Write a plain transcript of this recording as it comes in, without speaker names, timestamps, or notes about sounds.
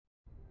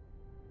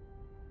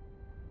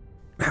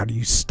How do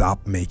you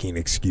stop making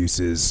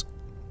excuses?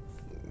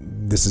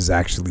 This is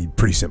actually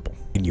pretty simple.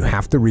 And you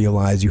have to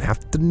realize, you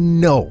have to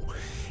know,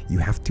 you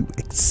have to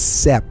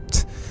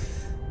accept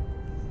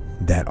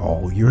that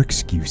all your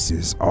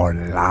excuses are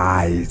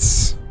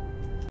lies.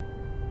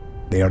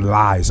 They are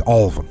lies,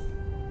 all of them.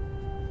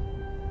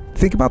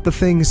 Think about the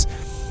things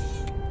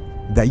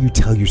that you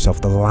tell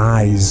yourself, the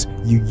lies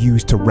you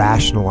use to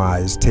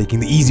rationalize taking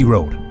the easy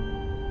road.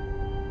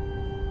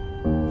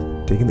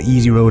 Taking the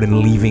easy road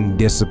and leaving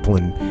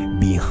discipline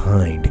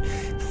behind.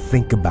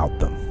 Think about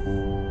them.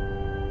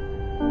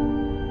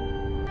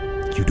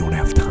 You don't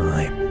have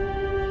time.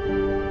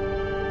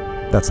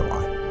 That's a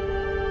lie.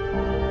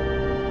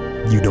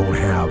 You don't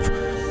have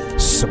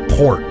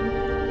support.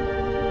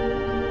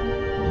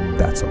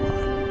 That's a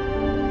lie.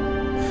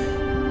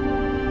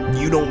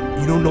 You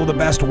don't know the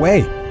best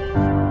way.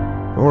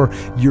 Or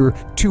you're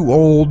too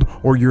old,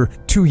 or you're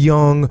too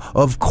young.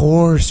 Of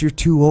course you're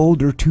too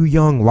old or too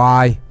young.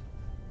 Lie.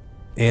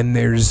 And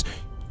there's,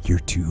 you're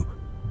too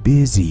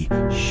busy.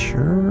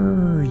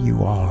 Sure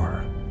you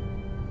are.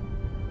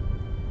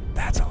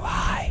 That's a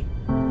lie.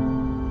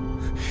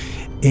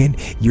 And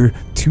you're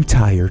too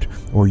tired,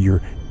 or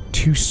you're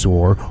too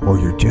sore, or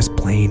you're just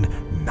plain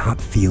not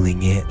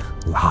feeling it.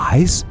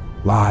 Lies,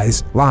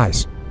 lies,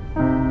 lies.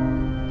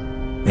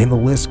 And the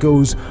list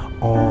goes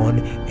on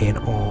and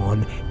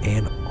on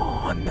and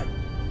on.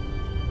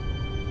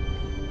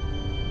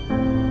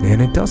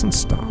 And it doesn't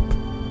stop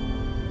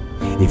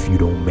if you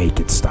don't make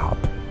it stop.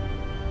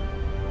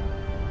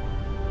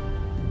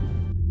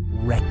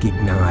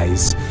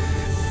 Recognize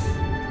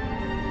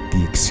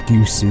the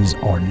excuses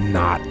are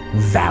not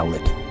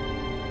valid.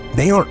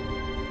 They aren't.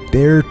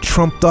 They're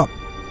trumped up.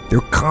 They're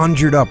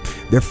conjured up.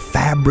 They're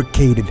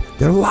fabricated.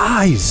 They're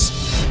lies.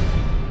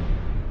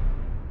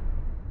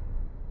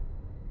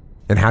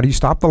 And how do you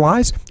stop the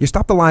lies? You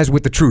stop the lies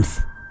with the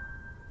truth.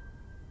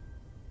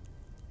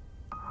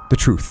 The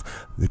truth.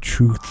 The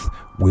truth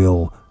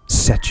will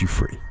set you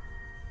free.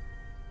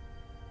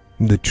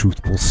 The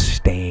truth will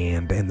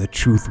stand, and the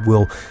truth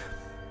will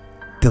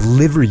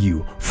deliver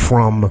you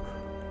from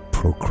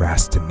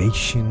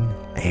procrastination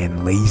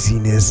and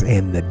laziness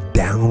and the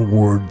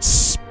downward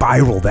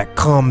spiral that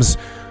comes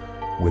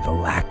with a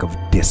lack of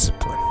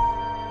discipline.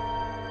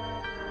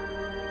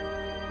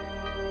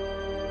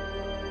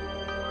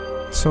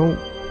 So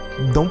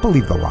don't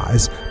believe the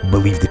lies,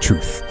 believe the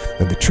truth.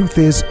 And the truth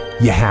is,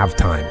 you have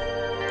time.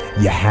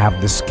 You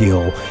have the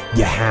skill,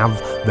 you have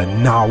the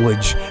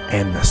knowledge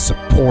and the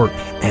support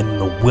and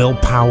the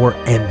willpower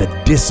and the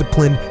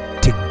discipline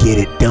to get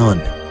it done.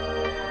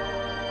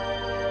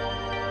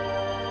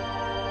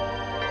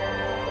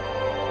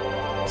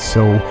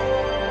 So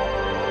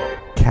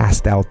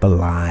cast out the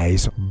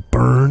lies,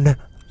 burn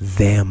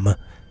them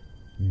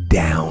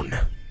down,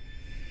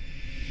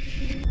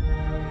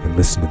 and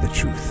listen to the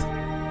truth.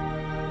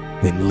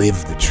 Then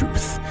live the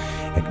truth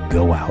and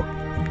go out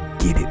and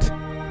get it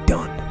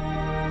done.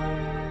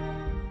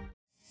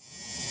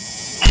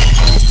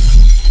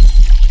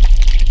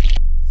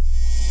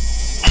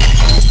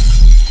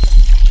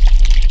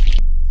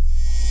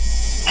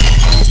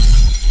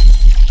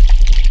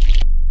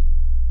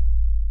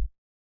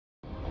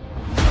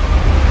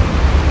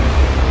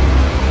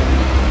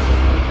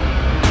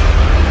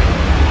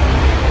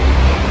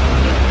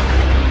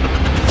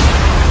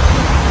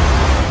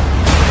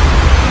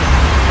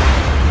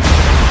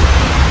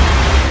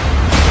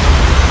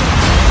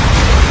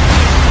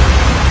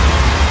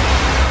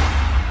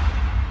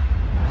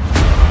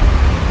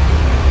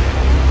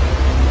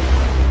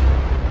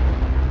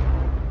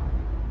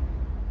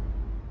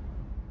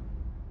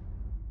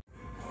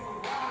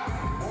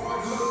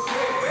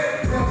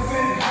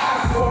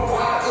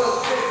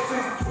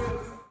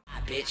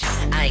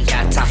 I ain't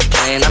got time for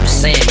playing, I'm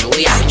just saying, man,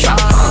 we out here trying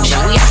to function,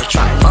 we out here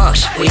trying to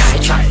function, we out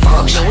here trying to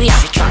function, we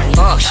out here trying to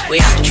function, we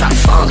out here trying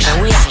to function,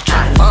 we out here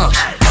trying to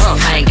function.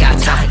 I ain't got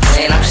time for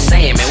playing, I'm just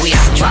saying, man, we out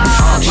here trying to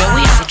function,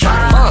 we out here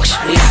trying to function,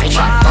 we out here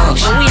trying to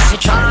function, we out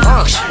here trying to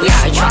function, we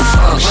out here trying to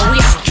function, we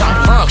out here trying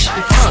to function.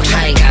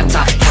 I ain't got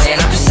time for playing,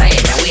 I'm just saying,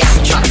 man, we out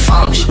here trying to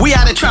function. We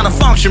out here trying to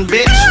function,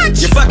 bitch.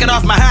 You're fucking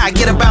off my high,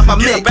 get about my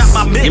mix.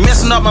 You're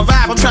messing up my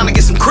vibe, I'm trying to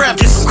get some crap.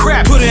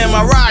 Put it in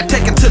my ride,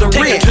 take it to the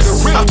rim.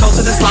 I'm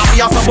toasted and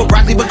sloppy, off of a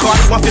broccoli,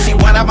 Bacardi,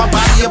 151 out my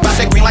body, about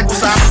that green like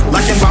wasabi.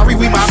 Like in Bari,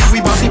 we mobbing, we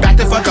bossy back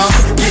the fuck off.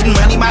 Getting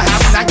money, my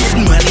hobby, not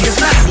getting money, it's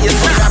not me. It's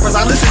the rappers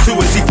I listen to,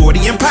 is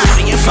C40 and Pop.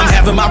 I'm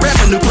having my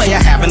revenue player,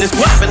 having this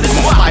weapon. This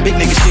one fly big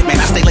nigga shit, man,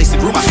 I stay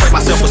lacy groove, I spray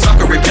myself with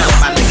sucker repellent.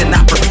 My nigga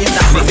not prepared,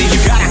 anything you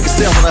got, I can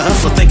sell with a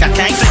hustler, think I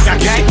can't,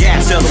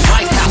 gas, sell the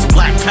White House,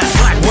 black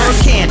word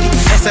candy,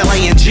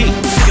 SLANG.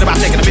 Thinking about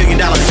taking $1 million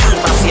insurance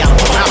policy out of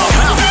my mouth.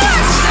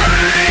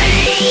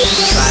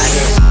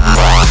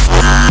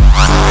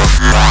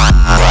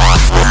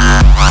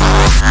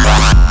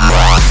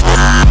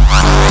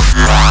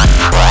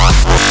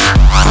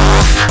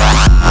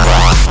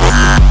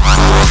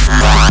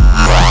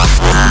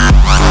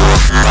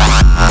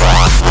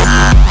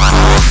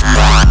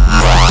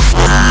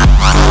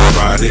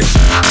 Try this. Try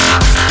this.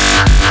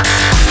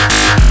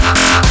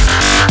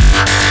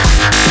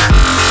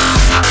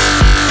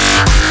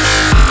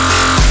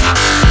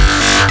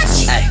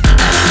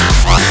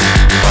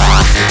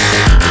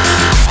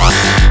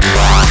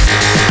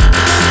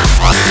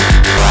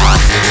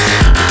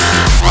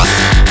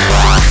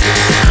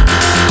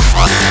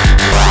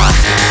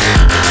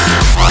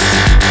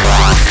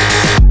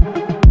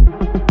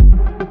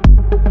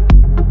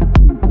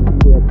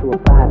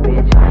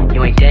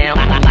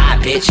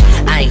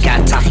 bitch. I ain't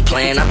got time for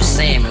playing, I'm just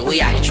saying, man,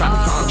 we out here trying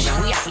to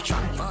function. We out here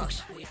trying to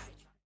function.